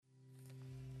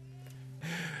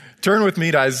Turn with me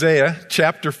to Isaiah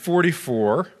chapter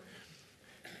 44. We're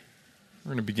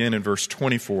going to begin in verse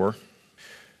 24.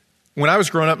 When I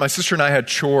was growing up, my sister and I had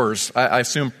chores. I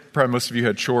assume probably most of you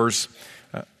had chores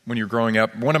when you were growing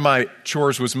up. One of my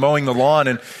chores was mowing the lawn.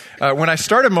 And when I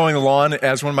started mowing the lawn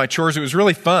as one of my chores, it was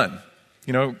really fun.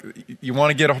 You know, you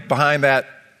want to get behind that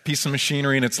piece of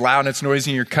machinery and it's loud and it's noisy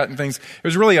and you're cutting things.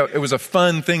 It was a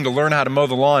fun thing to learn how to mow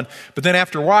the lawn. But then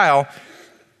after a while,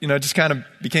 you know, it just kind of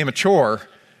became a chore.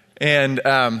 And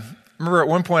I remember at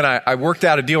one point I worked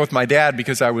out a deal with my dad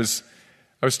because I was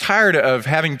tired of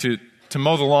having to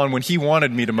mow the lawn when he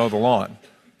wanted me to mow the lawn.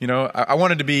 You know, I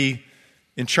wanted to be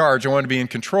in charge. I wanted to be in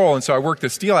control. And so I worked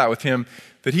this deal out with him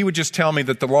that he would just tell me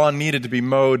that the lawn needed to be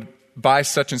mowed by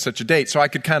such and such a date. So I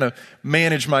could kind of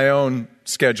manage my own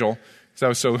schedule because I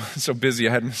was so busy.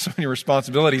 I had so many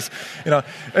responsibilities. You know,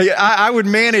 I would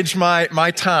manage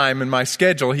my time and my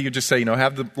schedule. He would just say, you know,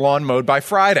 have the lawn mowed by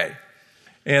Friday.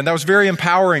 And that was very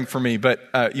empowering for me, but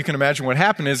you can imagine what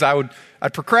happened is I'd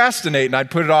procrastinate and I'd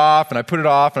put it off and I'd put it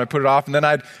off and I'd put it off and then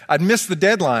I'd miss the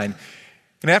deadline.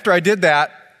 And after I did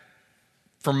that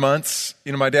for months,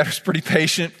 you know, my dad was pretty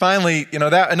patient. Finally, you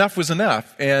know, that enough was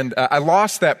enough. And I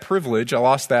lost that privilege. I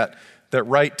lost that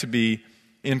right to be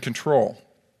in control.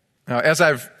 Now, as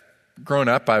I've grown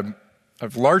up,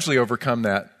 I've largely overcome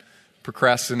that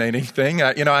procrastinating thing.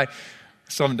 You know, I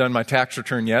still haven't done my tax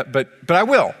return yet, but I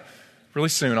will. Really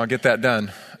soon, I'll get that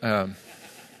done.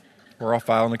 Or I'll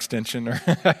file an extension or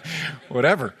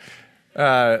whatever.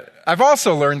 I've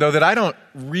also learned, though, that I don't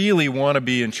really want to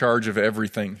be in charge of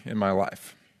everything in my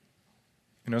life.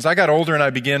 You know, as I got older and I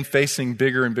began facing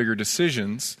bigger and bigger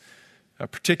decisions,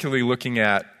 particularly looking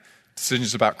at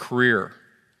decisions about career,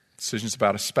 decisions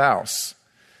about a spouse,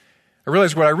 I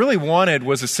realized what I really wanted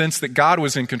was a sense that God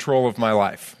was in control of my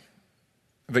life.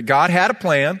 That God had a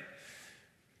plan,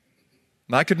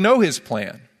 and I could know His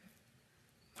plan.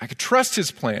 I could trust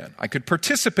His plan. I could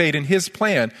participate in His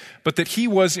plan, but that He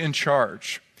was in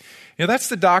charge. You know, that's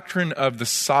the doctrine of the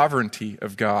sovereignty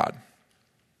of God.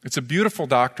 It's a beautiful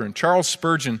doctrine. Charles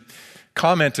Spurgeon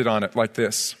commented on it like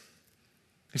this.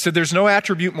 He said, "There's no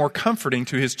attribute more comforting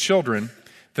to His children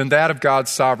than that of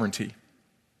God's sovereignty.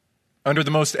 Under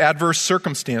the most adverse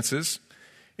circumstances,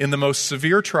 in the most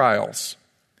severe trials,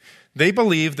 they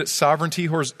believe that sovereignty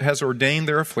has ordained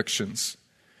their afflictions,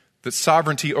 that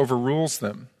sovereignty overrules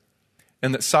them,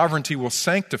 and that sovereignty will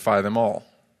sanctify them all.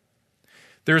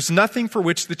 There is nothing for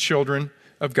which the children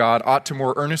of God ought to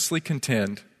more earnestly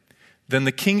contend than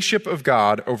the kingship of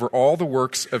God over all the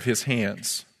works of His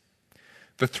hands,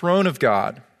 the throne of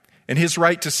God, and His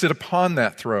right to sit upon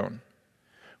that throne.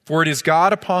 For it is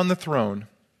God upon the throne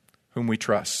whom we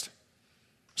trust."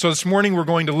 So this morning we're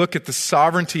going to look at the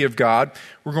sovereignty of God.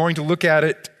 We're going to look at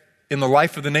it in the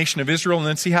life of the nation of Israel and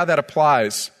then see how that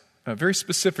applies very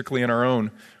specifically in our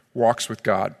own walks with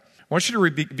God. I want you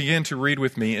to begin to read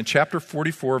with me in chapter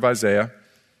 44 of Isaiah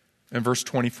and verse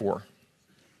 24.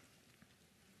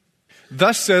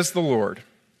 "Thus says the Lord,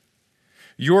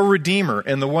 your Redeemer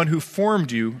and the one who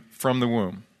formed you from the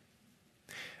womb.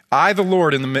 I, the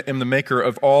Lord, am the maker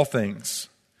of all things,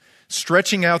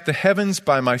 stretching out the heavens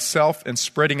by myself and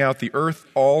spreading out the earth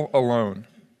all alone,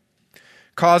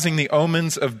 causing the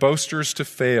omens of boasters to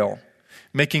fail,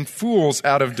 making fools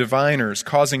out of diviners,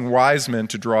 causing wise men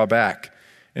to draw back,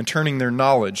 and turning their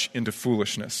knowledge into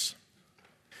foolishness,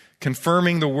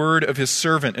 confirming the word of His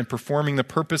servant and performing the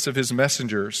purpose of His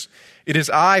messengers. It is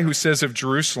I who says of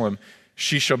Jerusalem,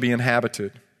 she shall be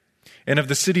inhabited, and of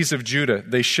the cities of Judah,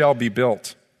 they shall be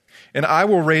built, and I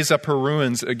will raise up her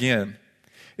ruins again.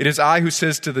 It is I who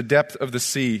says to the depth of the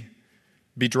sea,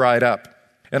 be dried up,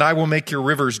 and I will make your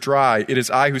rivers dry. It is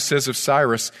I who says of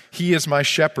Cyrus, he is my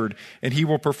shepherd, and he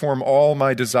will perform all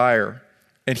my desire.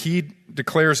 And he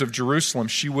declares of Jerusalem,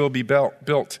 she will be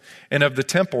built, and of the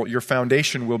temple your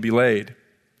foundation will be laid.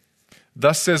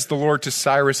 Thus says the Lord to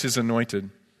Cyrus his anointed,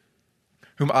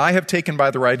 whom I have taken by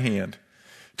the right hand,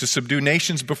 to subdue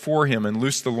nations before him and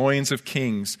loose the loins of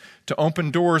kings, to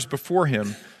open doors before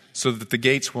him so that the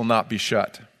gates will not be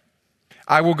shut.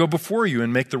 I will go before you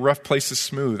and make the rough places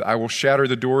smooth. I will shatter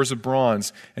the doors of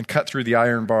bronze and cut through the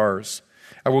iron bars.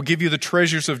 I will give you the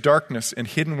treasures of darkness and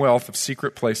hidden wealth of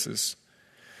secret places,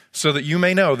 so that you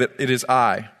may know that it is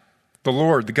I, the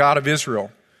Lord, the God of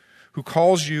Israel, who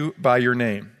calls you by your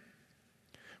name.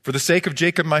 For the sake of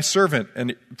Jacob my servant,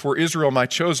 and for Israel my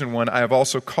chosen one, I have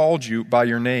also called you by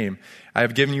your name. I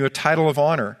have given you a title of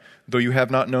honor, though you have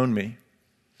not known me.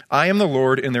 I am the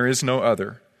Lord, and there is no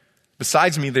other.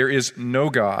 Besides me there is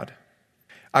no God.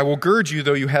 I will gird you,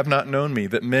 though you have not known me,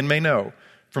 that men may know,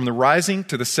 from the rising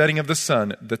to the setting of the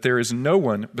sun, that there is no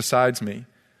one besides me.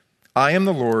 I am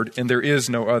the Lord, and there is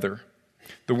no other,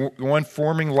 the one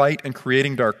forming light and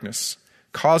creating darkness,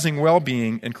 causing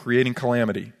well-being and creating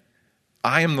calamity.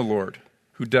 I am the Lord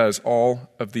who does all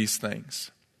of these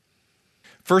things.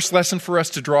 First lesson for us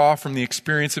to draw from the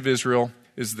experience of Israel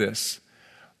is this: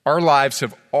 our lives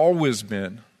have always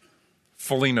been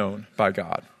fully known by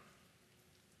God.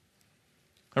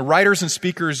 Now, writers and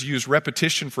speakers use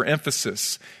repetition for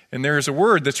emphasis, and there is a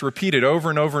word that's repeated over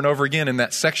and over and over again in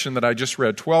that section that I just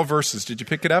read, 12 verses. Did you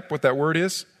pick it up, what that word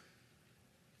is?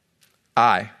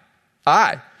 I.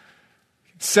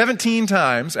 17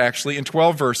 times, actually, in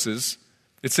 12 verses,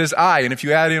 it says I. And if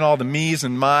you add in all the me's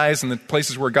and my's and the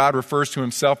places where God refers to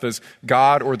himself as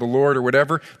God or the Lord or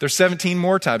whatever, there's 17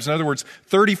 more times. In other words,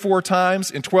 34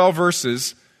 times in 12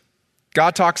 verses,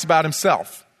 God talks about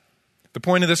himself. The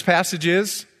point of this passage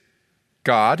is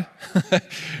God.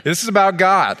 This is about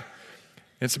God.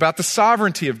 It's about the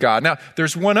sovereignty of God. Now,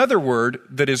 there's one other word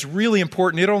that is really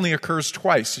important. It only occurs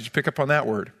twice. Did you pick up on that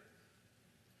word?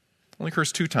 It only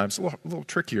occurs 2 times. A little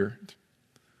trickier.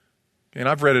 And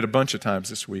I've read it a bunch of times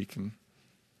this week, and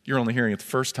you're only hearing it the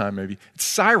first time maybe. It's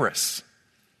Cyrus.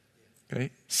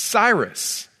 Okay?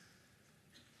 Cyrus.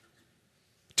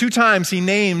 2 times he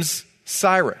names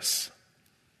Cyrus.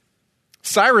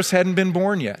 Cyrus hadn't been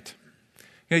born yet.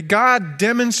 Okay, God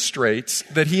demonstrates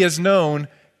that he has known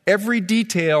every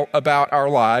detail about our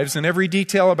lives and every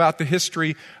detail about the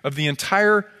history of the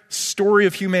entire story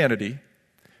of humanity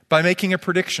by making a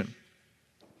prediction.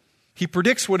 He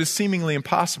predicts what is seemingly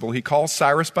impossible. He calls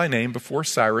Cyrus by name before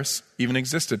Cyrus even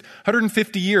existed.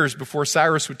 150 years before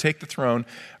Cyrus would take the throne,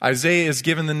 Isaiah is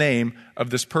given the name of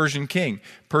this Persian king.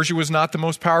 Persia was not the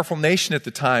most powerful nation at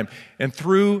the time, and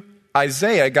through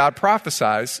Isaiah, God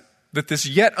prophesies that this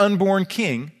yet unborn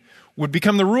king would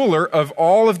become the ruler of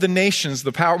all of the nations,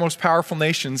 the most powerful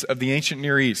nations of the ancient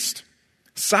Near East.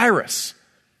 Cyrus.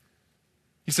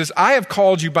 He says, I have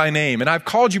called you by name, and I've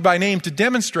called you by name to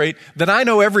demonstrate that I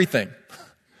know everything.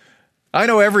 I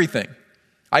know everything.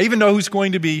 I even know who's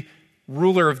going to be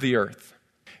ruler of the earth.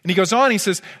 And he goes on, he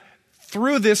says,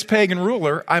 through this pagan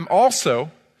ruler, I'm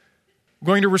also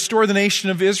going to restore the nation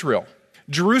of Israel.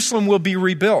 Jerusalem will be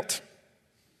rebuilt,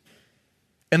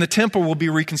 and the temple will be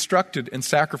reconstructed, and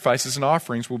sacrifices and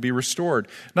offerings will be restored.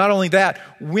 Not only that,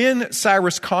 when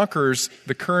Cyrus conquers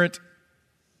the current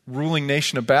ruling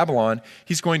nation of Babylon,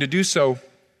 he's going to do so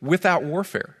without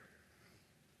warfare.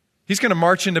 He's going to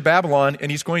march into Babylon,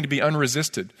 and he's going to be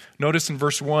unresisted. Notice in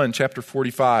verse 1, chapter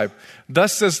 45,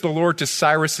 thus says the Lord to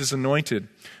Cyrus' anointed,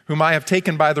 whom I have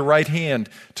taken by the right hand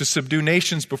to subdue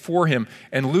nations before him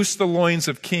and loose the loins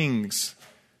of kings,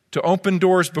 to open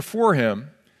doors before him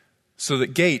so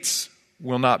that gates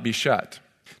will not be shut.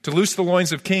 To loose the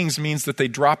loins of kings means that they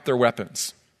drop their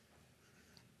weapons.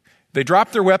 They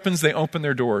drop their weapons, they open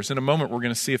their doors. In a moment, we're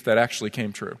going to see if that actually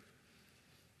came true.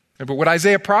 But what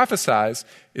Isaiah prophesies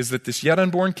is that this yet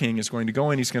unborn king is going to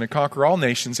go in, he's going to conquer all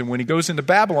nations, and when he goes into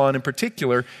Babylon in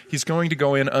particular, he's going to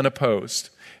go in unopposed.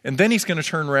 And then he's going to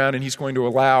turn around and he's going to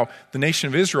allow the nation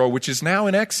of Israel, which is now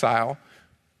in exile,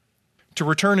 to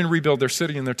return and rebuild their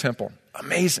city and their temple.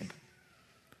 Amazing.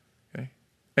 Okay?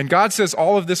 And God says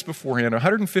all of this beforehand,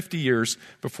 150 years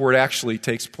before it actually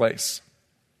takes place.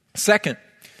 Second,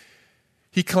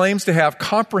 he claims to have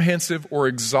comprehensive or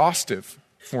exhaustive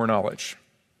foreknowledge.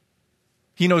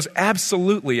 He knows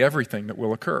absolutely everything that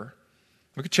will occur.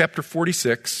 Look at chapter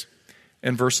 46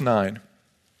 and verse 9.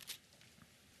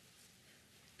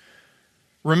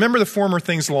 Remember the former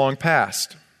things long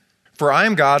past. For I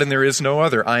am God and there is no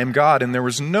other. I am God and there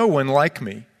was no one like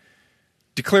me.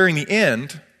 Declaring the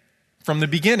end from the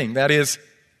beginning. That is,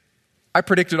 I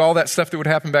predicted all that stuff that would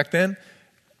happen back then,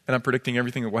 and I'm predicting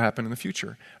everything that will happen in the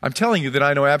future. I'm telling you that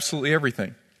I know absolutely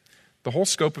everything. The whole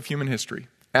scope of human history.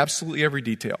 Absolutely every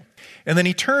detail. And then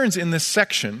he turns in this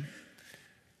section,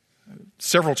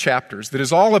 several chapters, that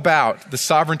is all about the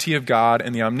sovereignty of God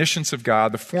and the omniscience of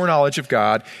God, the foreknowledge of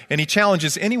God, and he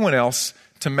challenges anyone else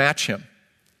to match him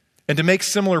and to make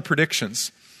similar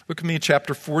predictions. Look at me at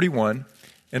chapter 41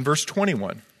 and verse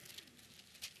 21.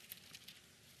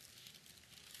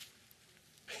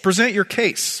 Present your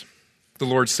case, the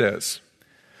Lord says.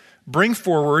 Bring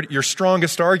forward your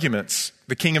strongest arguments,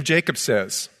 the King of Jacob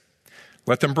says.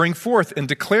 Let them bring forth and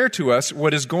declare to us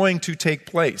what is going to take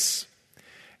place.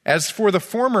 As for the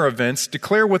former events,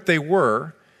 declare what they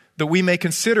were, that we may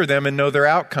consider them and know their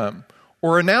outcome.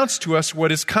 Or announce to us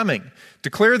what is coming.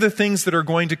 Declare the things that are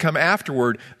going to come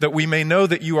afterward, that we may know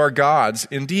that you are gods.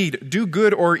 Indeed, do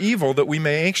good or evil, that we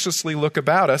may anxiously look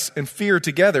about us and fear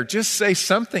together. Just say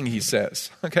something, he says.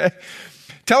 Okay?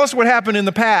 Tell us what happened in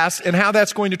the past and how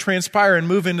that's going to transpire and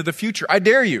move into the future. I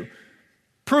dare you.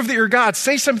 Prove that you're God.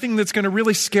 Say something that's going to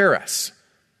really scare us.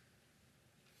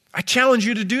 I challenge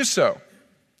you to do so.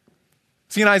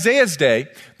 See, in Isaiah's day,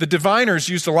 the diviners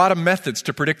used a lot of methods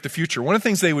to predict the future. One of the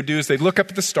things they would do is they'd look up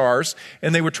at the stars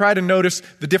and they would try to notice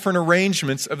the different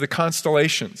arrangements of the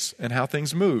constellations and how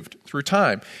things moved through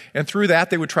time. And through that,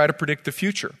 they would try to predict the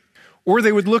future. Or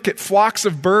they would look at flocks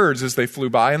of birds as they flew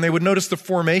by, and they would notice the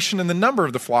formation and the number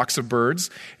of the flocks of birds,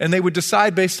 and they would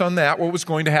decide based on that what was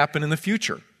going to happen in the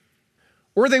future.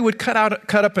 Or they would cut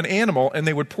up an animal and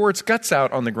they would pour its guts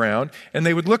out on the ground, and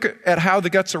they would look at how the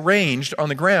guts arranged on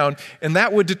the ground, and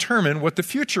that would determine what the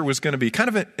future was going to be. Kind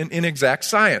of an inexact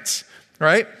science,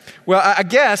 right? Well, I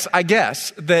guess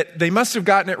that they must have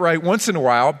gotten it right once in a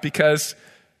while because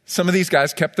some of these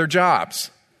guys kept their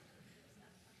jobs.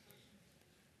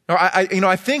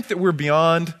 I think that we're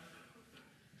beyond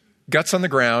guts on the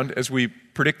ground as we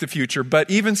predict the future, but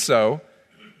even so,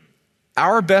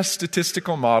 our best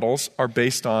statistical models are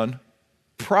based on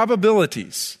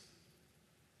probabilities,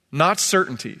 not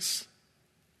certainties.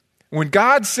 When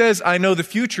God says, I know the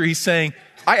future, he's saying,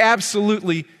 I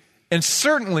absolutely and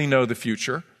certainly know the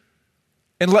future,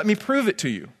 and let me prove it to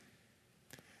you.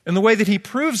 And the way that he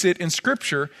proves it in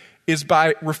Scripture is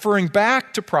by referring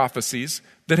back to prophecies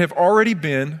that have already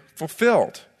been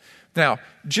fulfilled. Now,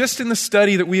 just in the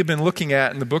study that we have been looking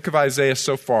at in the book of Isaiah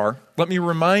so far, let me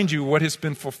remind you what has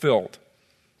been fulfilled,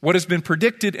 what has been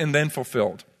predicted and then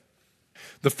fulfilled.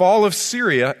 The fall of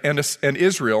Syria and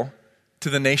Israel to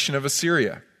the nation of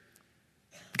Assyria.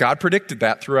 God predicted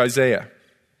that through Isaiah.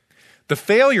 The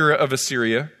failure of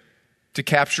Assyria to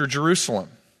capture Jerusalem,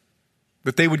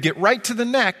 that they would get right to the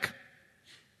neck,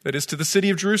 that is to the city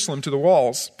of Jerusalem, to the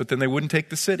walls, but then they wouldn't take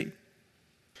the city.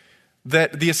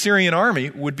 That the Assyrian army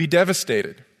would be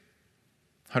devastated.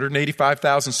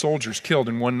 185,000 soldiers killed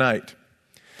in one night.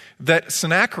 That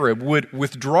Sennacherib would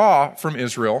withdraw from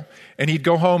Israel and he'd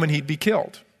go home and he'd be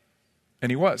killed.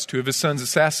 And he was. 2 of his sons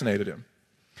assassinated him.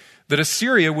 That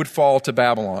Assyria would fall to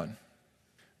Babylon.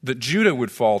 That Judah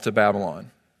would fall to Babylon.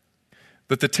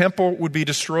 That the temple would be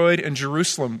destroyed and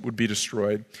Jerusalem would be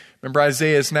destroyed. Remember,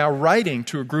 Isaiah is now writing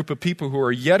to a group of people who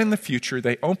are yet in the future.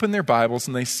 They open their Bibles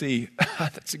and they see,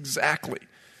 that's exactly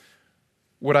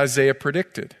what Isaiah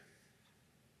predicted.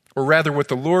 Or rather, what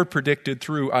the Lord predicted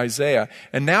through Isaiah.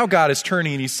 And now God is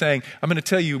turning and he's saying, I'm going to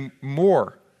tell you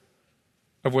more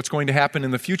of what's going to happen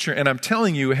in the future. And I'm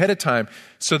telling you ahead of time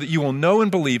so that you will know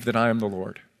and believe that I am the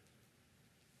Lord.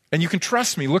 And you can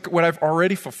trust me. Look at what I've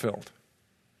already fulfilled.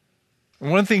 And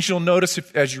one of the things you'll notice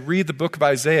as you read the book of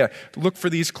Isaiah, look for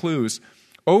these clues.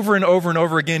 Over and over and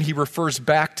over again, he refers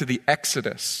back to the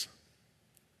Exodus.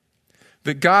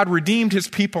 That God redeemed his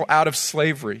people out of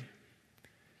slavery.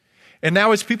 And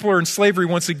now his people are in slavery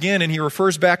once again, and he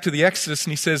refers back to the Exodus,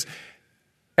 and he says,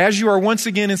 as you are once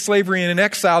again in slavery and in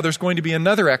exile, there's going to be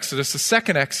another Exodus, a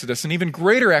second Exodus, an even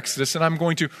greater Exodus, and I'm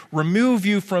going to remove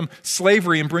you from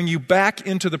slavery and bring you back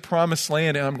into the promised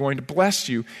land, and I'm going to bless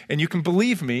you. And you can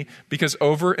believe me because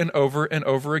over and over and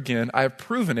over again, I have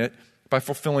proven it by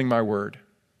fulfilling my word.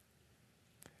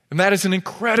 And that is an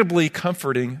incredibly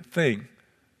comforting thing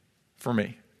for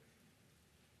me.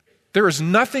 There is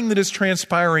nothing that is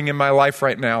transpiring in my life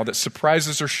right now that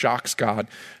surprises or shocks God.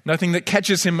 Nothing that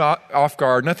catches him off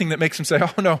guard. Nothing that makes him say,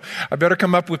 oh no, I better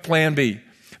come up with plan B.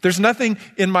 There's nothing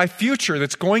in my future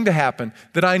that's going to happen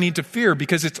that I need to fear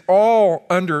because it's all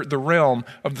under the realm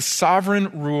of the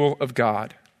sovereign rule of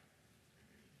God.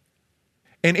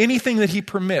 And anything that he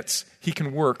permits, he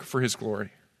can work for his glory.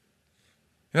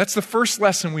 And that's the first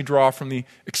lesson we draw from the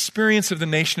experience of the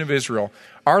nation of Israel.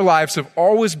 Our lives have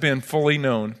always been fully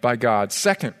known by God.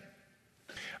 Second,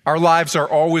 our lives are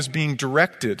always being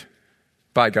directed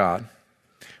by God.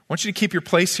 I want you to keep your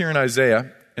place here in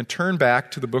Isaiah and turn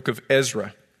back to the book of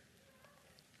Ezra.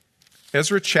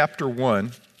 Ezra chapter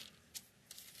 1.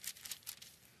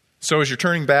 So as you're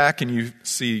turning back and you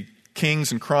see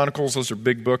Kings and Chronicles, those are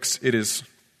big books, it is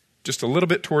just a little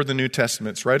bit toward the New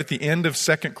Testament. It's right at the end of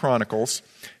 2 Chronicles.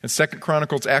 And 2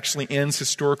 Chronicles actually ends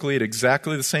historically at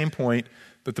exactly the same point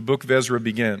that the book of Ezra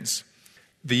begins.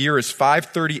 The year is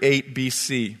 538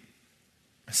 BC.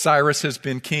 Cyrus has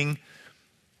been king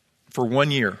for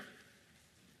 1 year.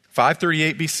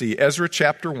 538 BC, Ezra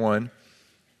chapter 1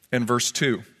 and verse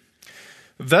 2.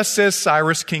 Thus says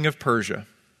Cyrus, king of Persia,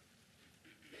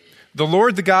 the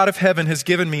Lord, the God of heaven, has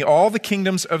given me all the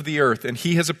kingdoms of the earth, and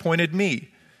he has appointed me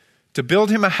to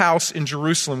build him a house in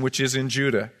Jerusalem, which is in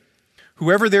Judah.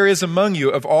 Whoever there is among you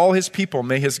of all his people,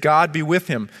 may his God be with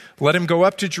him. Let him go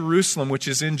up to Jerusalem, which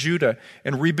is in Judah,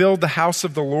 and rebuild the house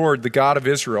of the Lord, the God of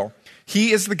Israel.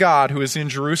 He is the God who is in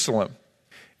Jerusalem.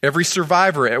 Every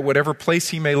survivor at whatever place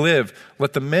he may live,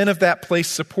 let the men of that place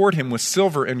support him with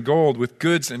silver and gold, with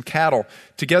goods and cattle,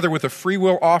 together with a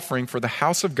freewill offering for the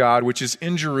house of God, which is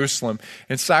in Jerusalem.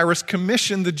 And Cyrus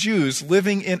commissioned the Jews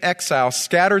living in exile,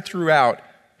 scattered throughout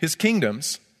his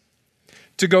kingdoms,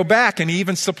 to go back, and he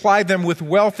even supplied them with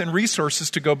wealth and resources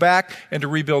to go back and to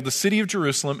rebuild the city of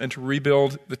Jerusalem and to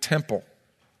rebuild the temple.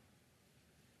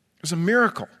 It was a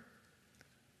miracle.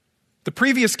 The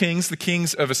previous kings, the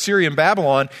kings of Assyria and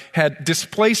Babylon, had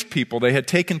displaced people. They had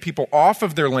taken people off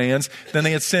of their lands. Then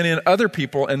they had sent in other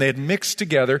people, and they had mixed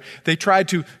together. They tried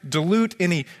to dilute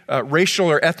any racial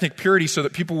or ethnic purity so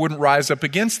that people wouldn't rise up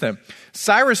against them.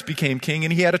 Cyrus became king,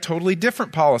 and he had a totally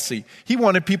different policy. He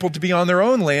wanted people to be on their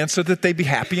own land so that they'd be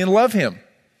happy and love him.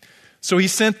 So he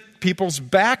sent peoples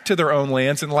back to their own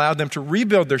lands and allowed them to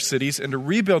rebuild their cities and to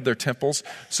rebuild their temples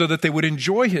so that they would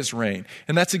enjoy his reign.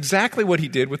 And that's exactly what he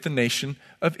did with the nation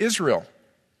of Israel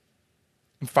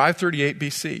in 538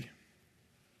 BC.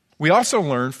 We also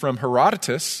learned from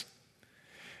Herodotus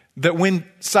that when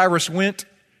Cyrus went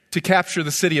to capture the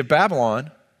city of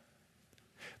Babylon,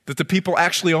 that the people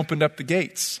actually opened up the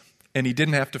gates and he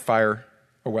didn't have to fire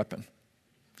a weapon.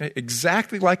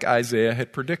 Exactly like Isaiah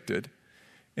had predicted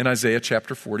in Isaiah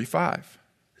chapter 45.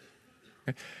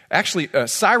 Actually,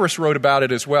 Cyrus wrote about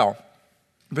it as well.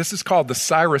 This is called the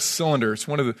Cyrus Cylinder. It's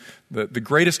one of the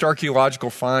greatest archaeological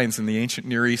finds in the ancient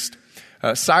Near East.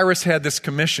 Cyrus had this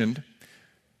commissioned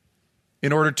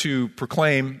in order to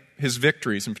proclaim his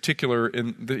victories. In particular,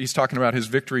 he's talking about his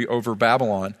victory over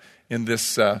Babylon in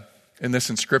this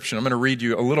inscription. I'm going to read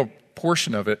you a little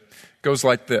portion of it. It goes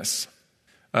like this.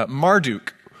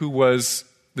 Marduk, who was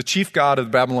the chief god of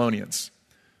the Babylonians,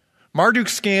 Marduk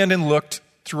scanned and looked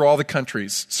through all the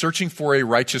countries, searching for a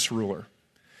righteous ruler.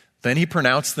 Then he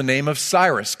pronounced the name of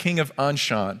Cyrus, king of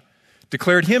Anshan,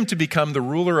 declared him to become the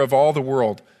ruler of all the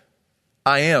world.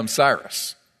 I am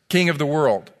Cyrus, king of the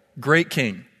world, great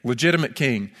king, legitimate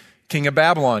king, king of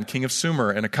Babylon, king of Sumer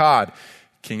and Akkad,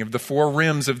 king of the four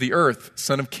rims of the earth,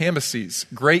 son of Cambyses,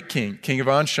 great king, king of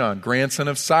Anshan, grandson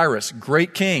of Cyrus,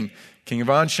 great king, king of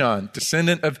Anshan,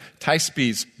 descendant of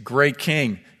Tispes, great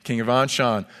king, king of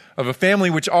Anshan, of a family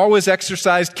which always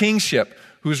exercised kingship,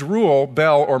 whose rule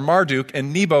Bel or Marduk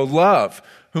and Nebo love,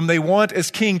 whom they want as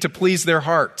king to please their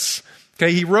hearts.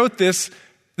 Okay, he wrote this.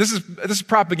 This is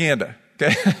propaganda.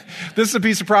 Okay, this is a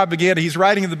piece of propaganda. He's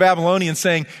writing to the Babylonians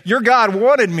saying, "Your God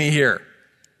wanted me here,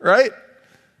 right?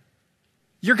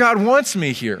 Your God wants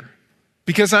me here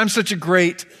because I'm such a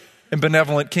great and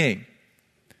benevolent king."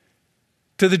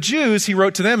 To the Jews, he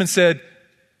wrote to them and said,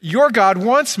 "Your God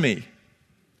wants me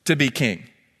to be king.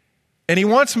 And he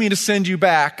wants me to send you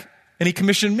back, and he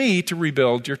commissioned me to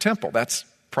rebuild your temple." That's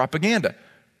propaganda.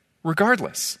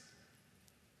 Regardless,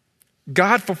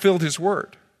 God fulfilled his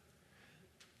word.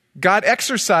 God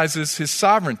exercises his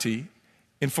sovereignty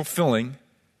in fulfilling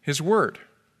his word.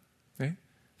 Okay?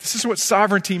 This is what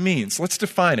sovereignty means. Let's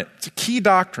define it. It's a key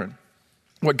doctrine.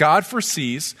 What God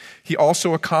foresees, he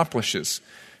also accomplishes.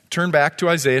 Turn back to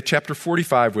Isaiah chapter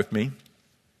 45 with me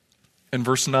and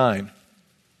verse 9.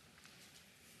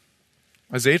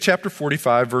 Isaiah chapter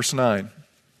 45, verse 9.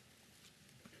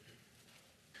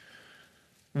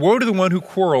 Woe to the one who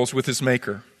quarrels with his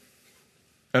maker,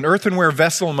 an earthenware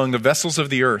vessel among the vessels of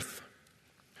the earth.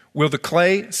 Will the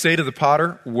clay say to the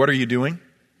potter, "What are you doing?"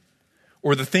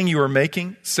 Or the thing you are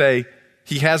making say,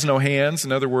 "He has no hands"?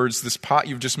 In other words, this pot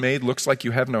you've just made looks like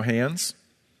you have no hands.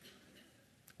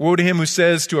 Woe to him who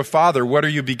says to a father, "What are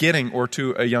you begetting?" Or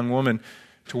to a young woman,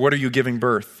 "To what are you giving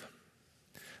birth?"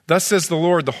 Thus says the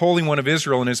Lord, the Holy One of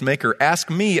Israel and his Maker, "Ask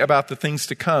me about the things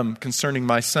to come concerning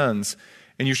my sons,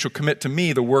 and you shall commit to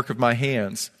me the work of my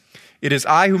hands. It is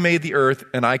I who made the earth,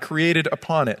 and I created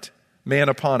upon it, man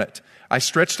upon it. I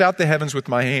stretched out the heavens with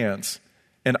my hands,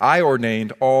 and I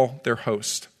ordained all their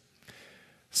host."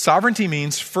 Sovereignty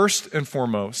means, first and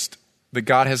foremost, that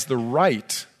God has the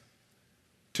right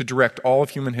to direct all of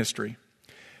human history.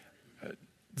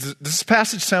 Does this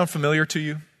passage sound familiar to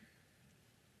you?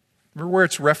 Remember where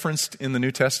it's referenced in the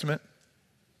New Testament?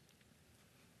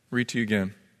 Read to you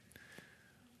again.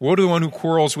 Woe to the one who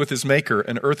quarrels with his maker,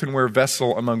 an earthenware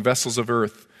vessel among vessels of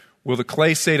earth. Will the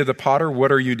clay say to the potter, "What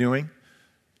are you doing?"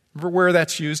 Remember where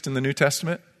that's used in the New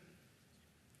Testament?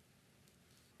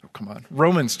 Oh, come on.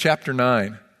 Romans chapter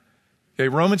 9. Okay,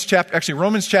 Romans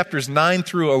chapters 9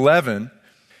 through 11.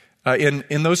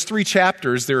 In those three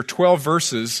chapters, there are 12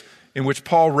 verses in which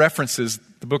Paul references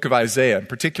the book of Isaiah,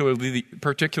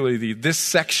 particularly this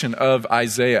section of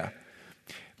Isaiah.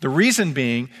 The reason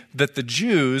being that the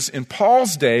Jews in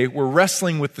Paul's day were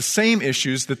wrestling with the same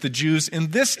issues that the Jews in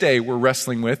this day were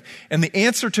wrestling with, and the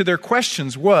answer to their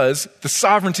questions was the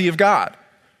sovereignty of God.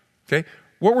 Okay?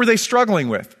 What were they struggling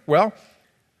with? Well,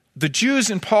 the Jews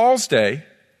in Paul's day,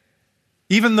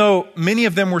 even though many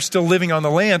of them were still living on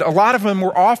the land, a lot of them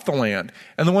were off the land.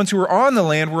 And the ones who were on the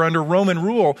land were under Roman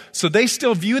rule, so they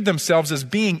still viewed themselves as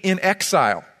being in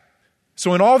exile.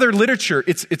 So in all their literature,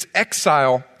 it's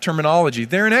exile terminology.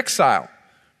 They're in exile.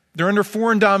 They're under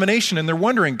foreign domination, and they're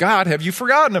wondering, God, have you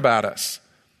forgotten about us?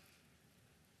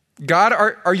 God,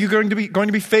 are you going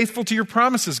to be faithful to your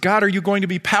promises? God, are you going to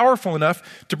be powerful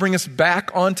enough to bring us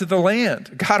back onto the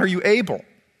land? God, are you able?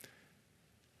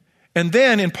 And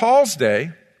then in Paul's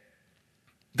day,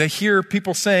 they hear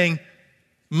people saying,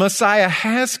 Messiah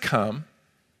has come,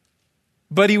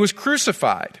 but he was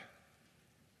crucified.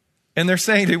 And they're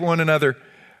saying to one another,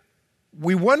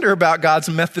 we wonder about God's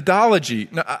methodology.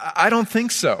 No, I don't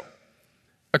think so.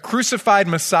 A crucified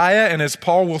Messiah, and as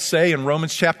Paul will say in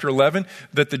Romans chapter 11,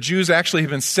 that the Jews actually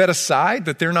have been set aside,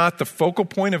 that they're not the focal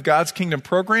point of God's kingdom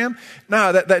program.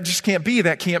 No, that just can't be.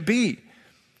 That can't be.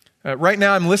 Right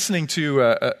now I'm listening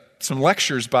to some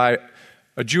lectures by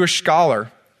a Jewish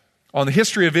scholar on the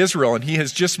history of Israel, and he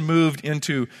has just moved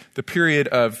into the period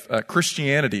of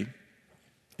Christianity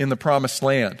in the Promised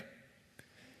Land.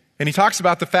 And he talks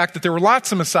about the fact that there were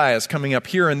lots of messiahs coming up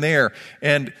here and there,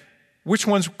 and which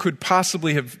ones could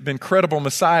possibly have been credible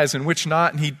messiahs and which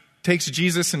not. And he takes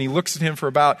Jesus and he looks at him for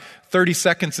about 30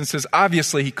 seconds and says,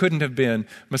 obviously he couldn't have been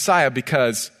Messiah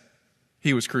because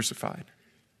he was crucified.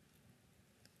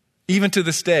 Even to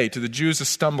this day, to the Jews, a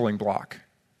stumbling block.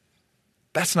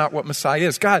 That's not what Messiah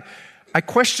is. God, I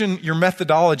question your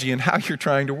methodology and how you're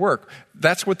trying to work.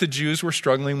 That's what the Jews were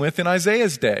struggling with in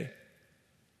Isaiah's day.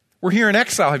 We're here in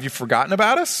exile. Have you forgotten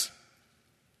about us?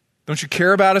 Don't you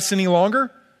care about us any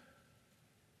longer?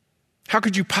 How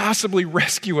could you possibly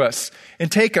rescue us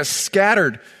and take us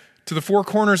scattered to the four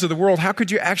corners of the world? How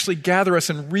could you actually gather us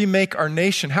and remake our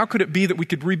nation? How could it be that we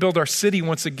could rebuild our city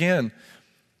once again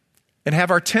and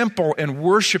have our temple and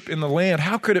worship in the land?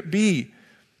 How could it be?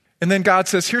 And then God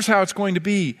says, here's how it's going to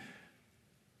be.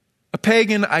 A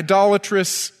pagan,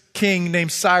 idolatrous king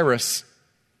named Cyrus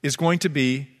is going to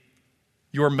be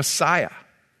your Messiah.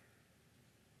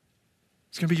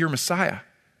 It's going to be your Messiah.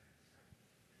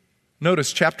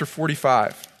 Notice chapter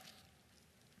 45,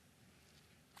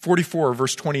 44,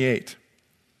 verse 28.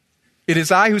 It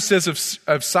is I who says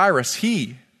of Cyrus,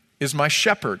 he is my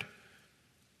shepherd.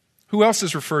 Who else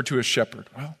is referred to as shepherd?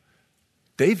 Well,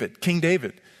 David, King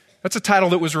David. That's a title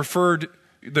that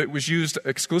was used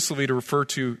exclusively to refer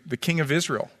to the king of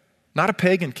Israel, not a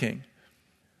pagan king.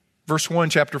 Verse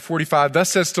 1, chapter 45, thus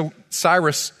says to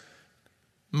Cyrus,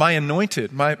 my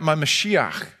anointed, my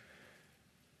Mashiach.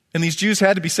 And these Jews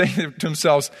had to be saying to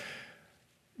themselves,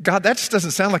 God, that just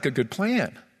doesn't sound like a good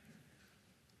plan.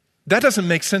 That doesn't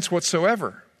make sense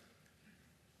whatsoever.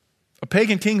 A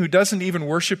pagan king who doesn't even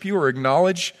worship you or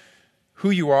acknowledge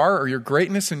who you are or your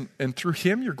greatness, and through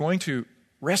him you're going to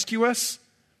rescue us?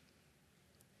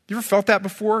 You ever felt that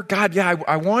before? God, yeah,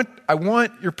 I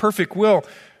want your perfect will,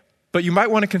 but you might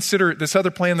want to consider this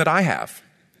other plan that I have.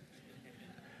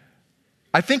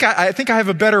 I think I have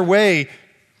a better way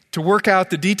to work out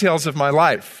the details of my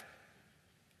life.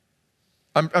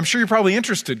 I'm sure you're probably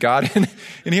interested, God,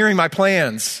 in hearing my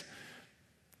plans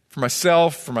for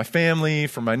myself, for my family,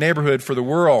 for my neighborhood, for the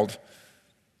world.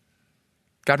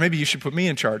 God, maybe you should put me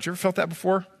in charge. You ever felt that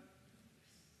before?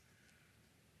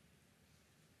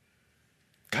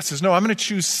 God says, no, I'm going to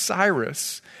choose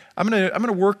Cyrus. I'm going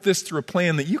to work this through a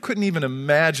plan that you couldn't even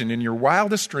imagine in your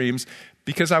wildest dreams,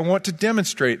 because I want to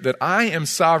demonstrate that I am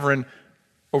sovereign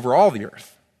over all the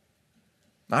earth.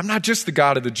 I'm not just the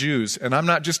God of the Jews, and I'm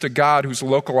not just a God who's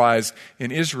localized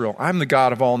in Israel. I'm the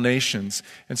God of all nations,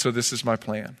 and so this is my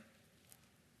plan.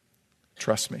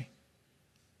 Trust me.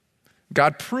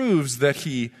 God proves that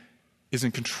he is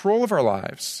in control of our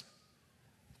lives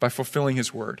by fulfilling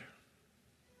his word.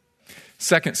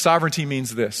 Second, sovereignty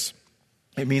means this.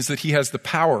 It means that he has the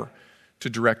power to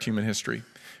direct human history.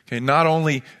 Okay, not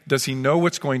only does he know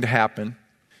what's going to happen,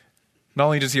 not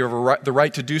only does he have the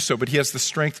right to do so, but he has the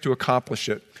strength to accomplish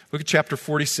it. Look at chapter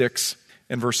 46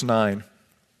 and verse 9. It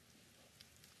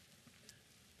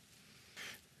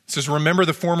says, remember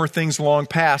the former things long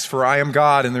past, for I am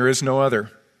God and there is no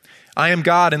other. I am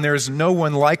God and there is no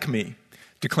one like me,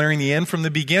 declaring the end from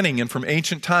the beginning and from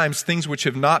ancient times things which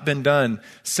have not been done,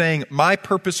 saying, my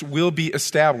purpose will be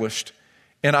established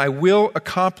and I will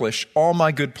accomplish all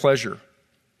my good pleasure.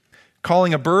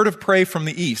 Calling a bird of prey from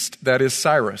the east, that is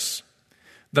Cyrus,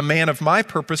 the man of my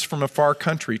purpose from a far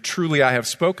country. Truly I have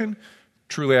spoken,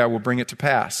 truly I will bring it to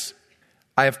pass.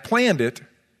 I have planned it,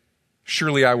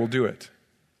 surely I will do it.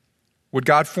 What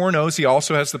God foreknows, he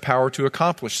also has the power to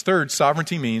accomplish. Third,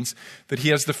 sovereignty means that he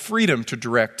has the freedom to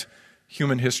direct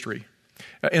human history.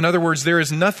 In other words, there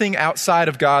is nothing outside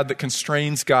of God that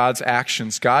constrains God's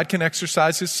actions. God can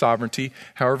exercise his sovereignty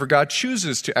however God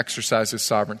chooses to exercise his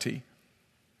sovereignty.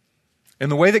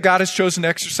 And the way that God has chosen to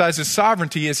exercise his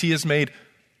sovereignty is he has made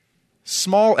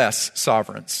small s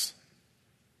sovereigns.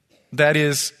 That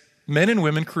is, men and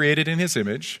women created in his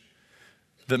image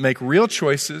that make real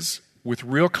choices with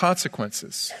real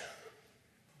consequences,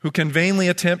 who can vainly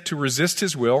attempt to resist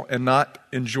his will and not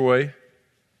enjoy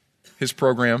his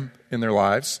program in their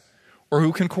lives, or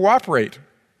who can cooperate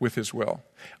with his will.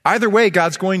 Either way,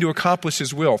 God's going to accomplish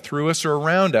his will through us or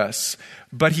around us,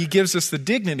 but he gives us the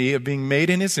dignity of being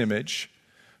made in his image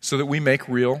so that we make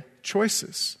real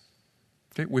choices,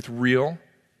 okay, with real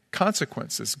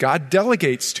consequences. God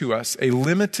delegates to us a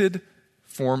limited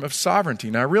form of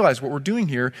sovereignty. Now, I realize what we're doing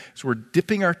here is we're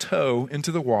dipping our toe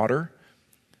into the water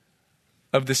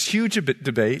of this huge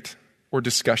debate or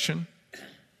discussion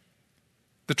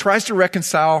that tries to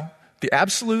reconcile the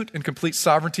absolute and complete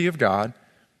sovereignty of God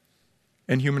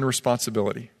and human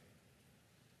responsibility.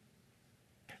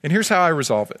 And here's how I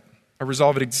resolve it. I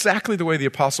resolve it exactly the way the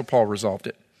Apostle Paul resolved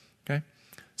it. Okay?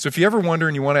 So if you ever wonder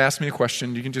and you want to ask me a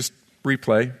question, you can just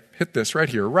replay, hit this right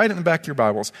here, right in the back of your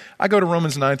Bibles. I go to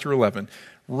Romans 9 through 11.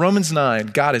 Romans 9,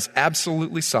 God is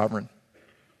absolutely sovereign.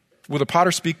 Will the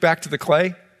potter speak back to the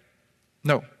clay?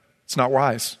 No, it's not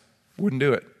wise. Wouldn't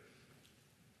do it.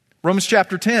 Romans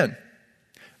chapter 10,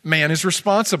 man is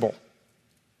responsible.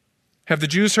 Have the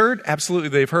Jews heard? Absolutely,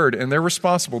 they've heard, and they're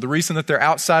responsible. The reason that they're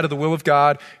outside of the will of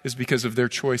God is because of their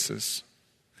choices.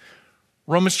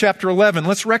 Romans chapter 11,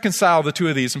 let's reconcile the two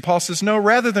of these. And Paul says, no,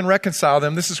 rather than reconcile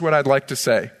them, this is what I'd like to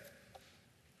say.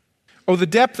 Oh, the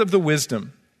depth of the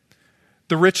wisdom,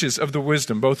 the riches of the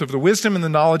wisdom, both of the wisdom and the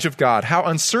knowledge of God. How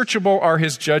unsearchable are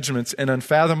his judgments and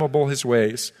unfathomable his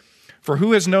ways. For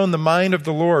who has known the mind of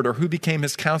the Lord, or who became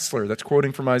his counselor? That's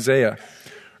quoting from Isaiah.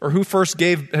 Or who first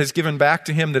has given back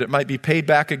to him that it might be paid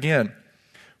back again?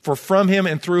 For from him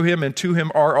and through him and to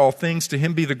him are all things. To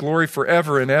him be the glory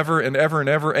forever and ever and ever and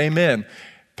ever. Amen.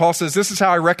 Paul says, this is how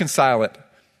I reconcile it.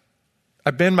 I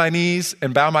bend my knees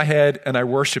and bow my head and I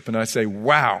worship and I say,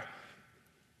 wow,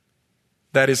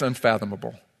 that is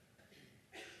unfathomable.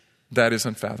 That is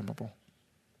unfathomable.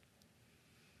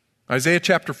 Isaiah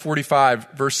chapter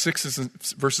 45, verses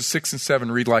 6 and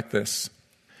 7 read like this.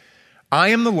 I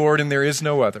am the Lord and there is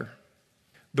no other,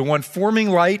 the one forming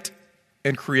light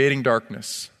and creating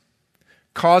darkness,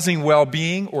 causing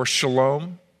well-being or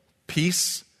shalom,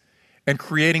 peace, and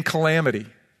creating calamity.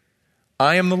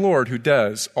 I am the Lord who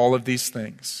does all of these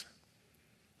things.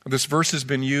 This verse has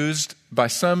been used by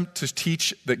some to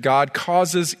teach that God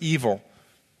causes evil.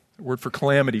 The word for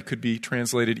calamity could be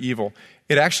translated evil.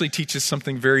 It actually teaches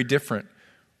something very different.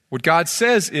 What God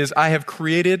says is, I have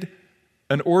created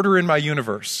an order in my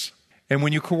universe. And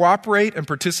when you cooperate and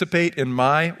participate in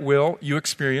my will, you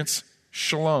experience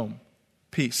shalom,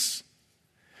 peace.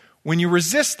 When you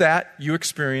resist that, you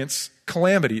experience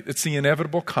calamity. It's the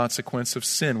inevitable consequence of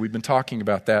sin. We've been talking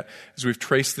about that as we've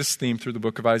traced this theme through the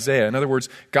book of Isaiah. In other words,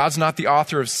 God's not the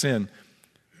author of sin.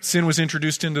 Sin was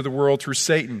introduced into the world through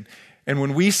Satan. And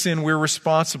when we sin, we're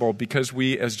responsible because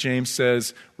we, as James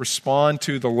says, respond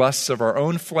to the lusts of our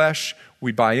own flesh.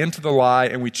 We buy into the lie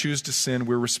and we choose to sin.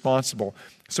 We're responsible.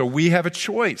 So we have a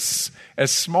choice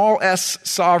as small s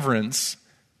sovereigns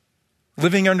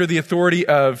living under the authority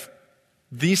of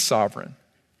the sovereign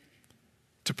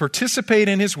to participate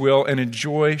in his will and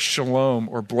enjoy shalom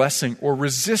or blessing, or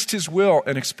resist his will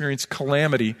and experience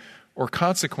calamity or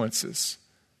consequences.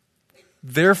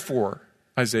 Therefore,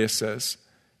 Isaiah says,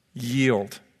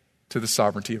 yield to the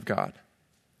sovereignty of God.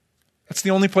 That's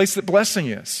the only place that blessing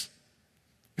is.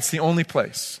 It's the only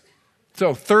place.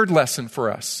 So, third lesson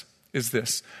for us is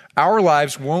this. Our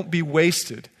lives won't be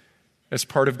wasted as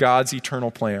part of God's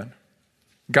eternal plan.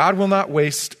 God will not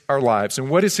waste our lives. And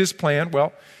what is his plan?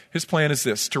 Well, his plan is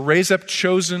this, to raise up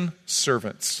chosen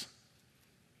servants.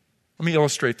 Let me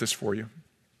illustrate this for you.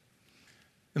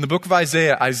 In the book of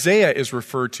Isaiah, Isaiah is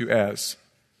referred to as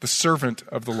the servant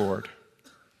of the Lord.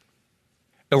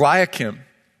 Eliakim,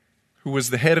 who was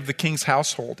the head of the king's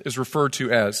household, is referred to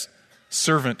as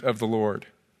servant of the Lord.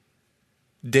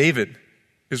 David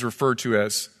is referred to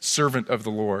as servant of the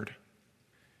Lord.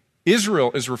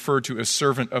 Israel is referred to as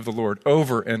servant of the Lord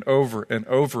over and over and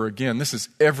over again. This is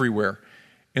everywhere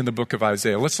in the book of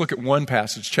Isaiah. Let's look at one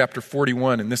passage, chapter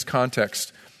 41, in this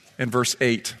context, in verse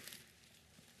 8.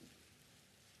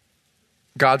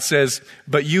 God says,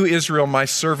 "But you, Israel, my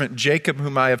servant, Jacob,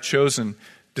 whom I have chosen,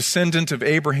 descendant of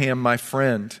Abraham, my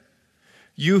friend,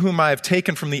 you whom I have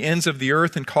taken from the ends of the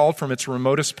earth and called from its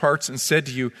remotest parts and said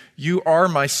to you, you are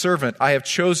my servant. I have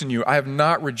chosen you. I have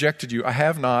not rejected you. I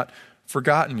have not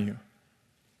forgotten you.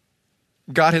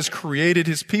 God has created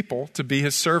his people to be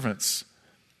his servants.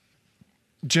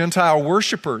 Gentile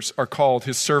worshipers are called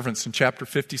his servants in chapter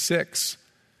 56.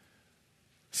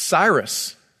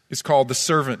 Cyrus is called the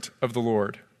servant of the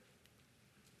Lord.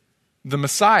 The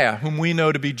Messiah, whom we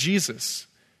know to be Jesus,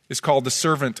 is called the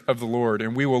servant of the Lord.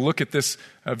 And we will look at this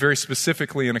very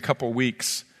specifically in a couple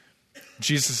weeks.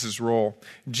 Jesus' role.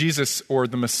 Jesus, or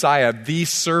the Messiah, the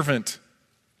servant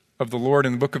of the Lord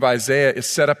in the book of Isaiah, is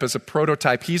set up as a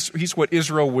prototype. He's what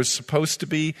Israel was supposed to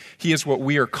be. He is what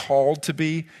we are called to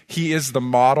be. He is the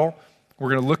model. We're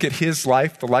going to look at his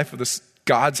life, the life of this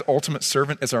God's ultimate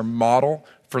servant, as our model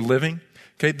for living.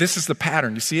 Okay, this is the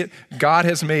pattern. You see it? God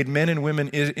has made men and women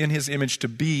in his image to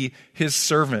be his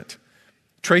servant.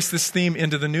 Trace this theme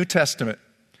into the New Testament.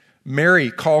 Mary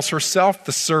calls herself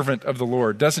the servant of the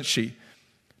Lord, doesn't she?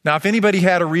 Now, if anybody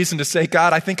had a reason to say,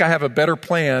 God, I think I have a better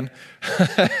plan.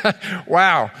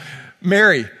 Wow.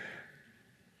 Mary,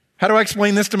 how do I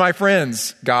explain this to my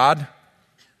friends? God,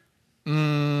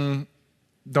 don't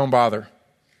bother.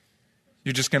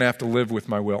 You're just going to have to live with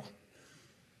my will.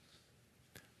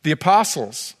 The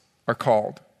apostles are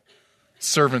called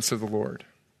servants of the Lord.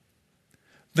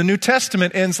 The New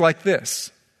Testament ends like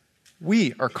this.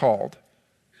 We are called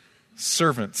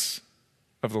servants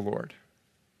of the Lord.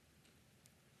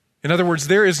 In other words,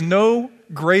 there is no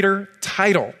greater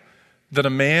title that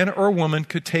a man or a woman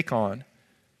could take on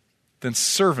than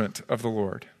servant of the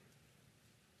Lord.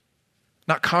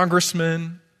 Not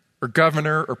congressman or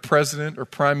governor or president or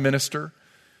prime minister.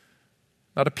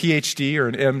 Not a PhD or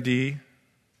an MD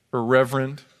or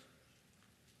reverend.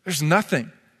 There's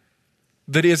nothing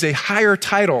that is a higher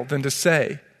title than to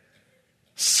say,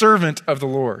 servant of the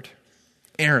Lord.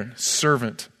 Aaron,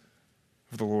 servant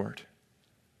of the Lord.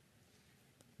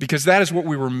 Because that is what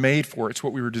we were made for. It's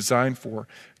what we were designed for.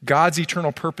 God's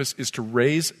eternal purpose is to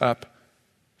raise up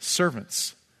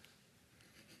servants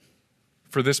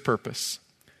for this purpose,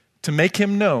 to make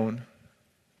him known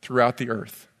throughout the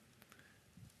earth.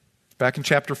 Back in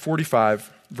chapter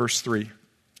 45, verse 3.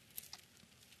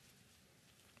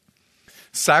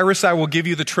 Cyrus, I will give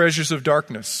you the treasures of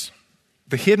darkness,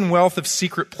 the hidden wealth of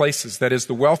secret places, that is,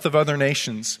 the wealth of other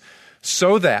nations,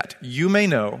 so that you may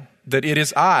know that it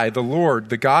is I, the Lord,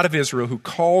 the God of Israel, who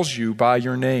calls you by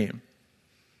your name.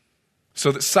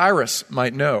 So that Cyrus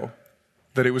might know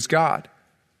that it was God.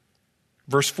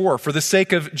 Verse 4, for the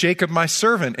sake of Jacob my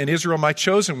servant and Israel my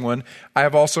chosen one, I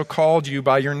have also called you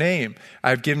by your name. I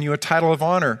have given you a title of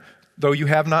honor, though you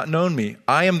have not known me.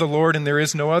 I am the Lord and there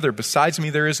is no other. Besides me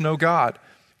there is no God.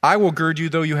 I will gird you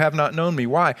though you have not known me.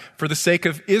 Why? For the sake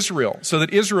of Israel, so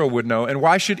that Israel would know. And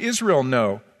why should Israel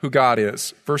know who God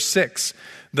is? Verse 6,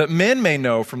 that men may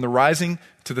know from the rising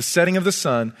to the setting of the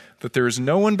sun that there is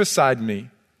no one beside me.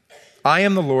 I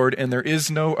am the Lord and there is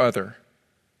no other.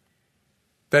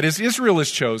 That is, Israel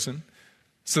is chosen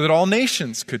so that all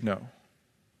nations could know.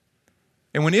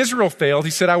 And when Israel failed,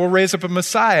 he said, I will raise up a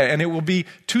Messiah, and it will be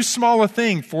too small a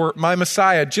thing for my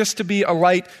Messiah just to be a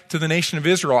light to the nation of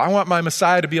Israel. I want my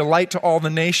Messiah to be a light to all the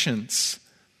nations.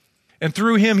 And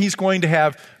through him, he's going to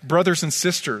have brothers and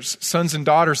sisters, sons and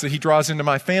daughters that he draws into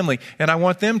my family, and I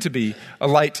want them to be a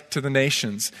light to the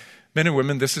nations. Men and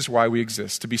women, this is why we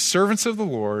exist, to be servants of the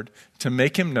Lord, to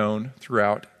make him known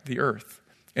throughout the earth.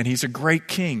 And he's a great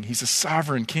king. He's a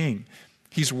sovereign king.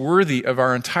 He's worthy of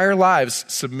our entire lives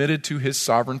submitted to his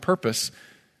sovereign purpose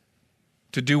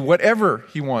to do whatever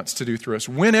he wants to do through us,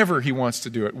 whenever he wants to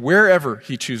do it, wherever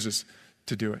he chooses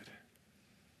to do it.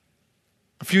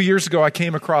 A few years ago, I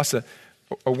came across a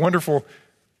wonderful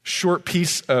short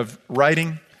piece of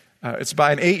writing. It's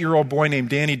by an 8-year-old boy named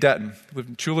Danny Dutton. He lived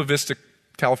in Chula Vista,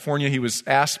 California. He was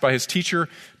asked by his teacher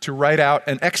to write out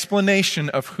an explanation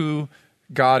of who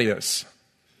God is.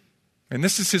 And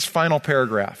this is his final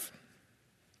paragraph.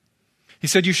 He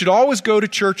said, you should always go to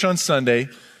church on Sunday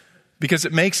because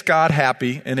it makes God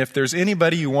happy, and if there's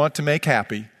anybody you want to make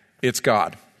happy, it's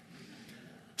God.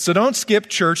 So don't skip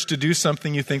church to do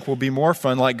something you think will be more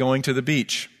fun, like going to the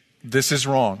beach. This is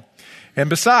wrong. And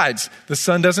besides, the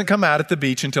sun doesn't come out at the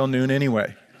beach until noon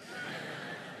anyway.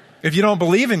 If you don't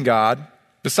believe in God,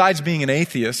 besides being an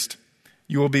atheist,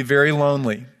 you will be very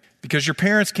lonely because your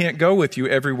parents can't go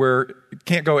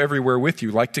everywhere with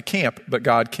you, like to camp, but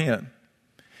God can.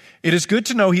 It is good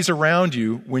to know he's around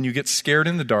you when you get scared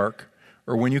in the dark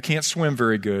or when you can't swim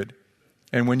very good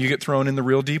and when you get thrown in the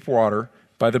real deep water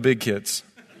by the big kids.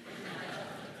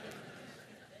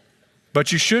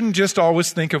 But you shouldn't just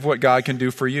always think of what God can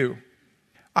do for you.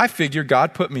 I figure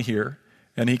God put me here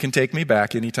and he can take me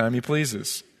back anytime he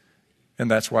pleases.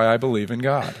 And that's why I believe in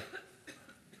God.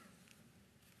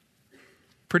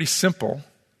 Pretty simple,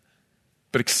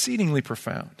 but exceedingly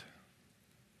profound.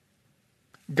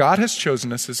 God has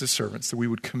chosen us as his servants that we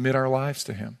would commit our lives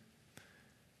to him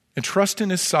and trust in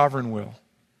his sovereign will.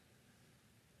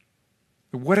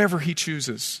 Whatever he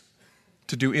chooses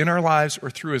to do in our lives or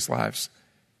through his lives,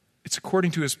 it's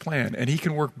according to his plan, and he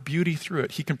can work beauty through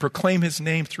it. He can proclaim his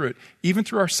name through it, even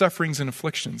through our sufferings and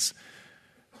afflictions.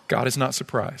 God is not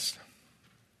surprised.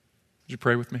 Would you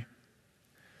pray with me?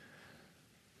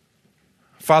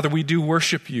 Father, we do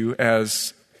worship you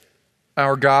as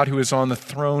our God who is on the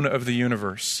throne of the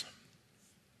universe,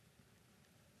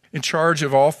 in charge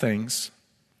of all things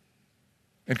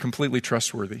and completely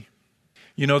trustworthy.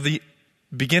 You know the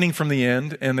beginning from the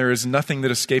end, and there is nothing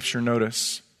that escapes your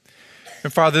notice.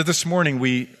 And Father, this morning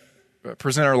we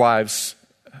present our lives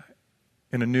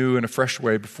in a new and a fresh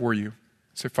way before you.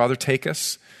 Say, Father, take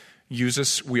us, use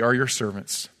us. We are your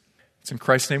servants. It's in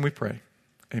Christ's name we pray.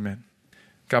 Amen.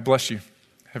 God bless you.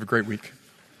 Have a great week.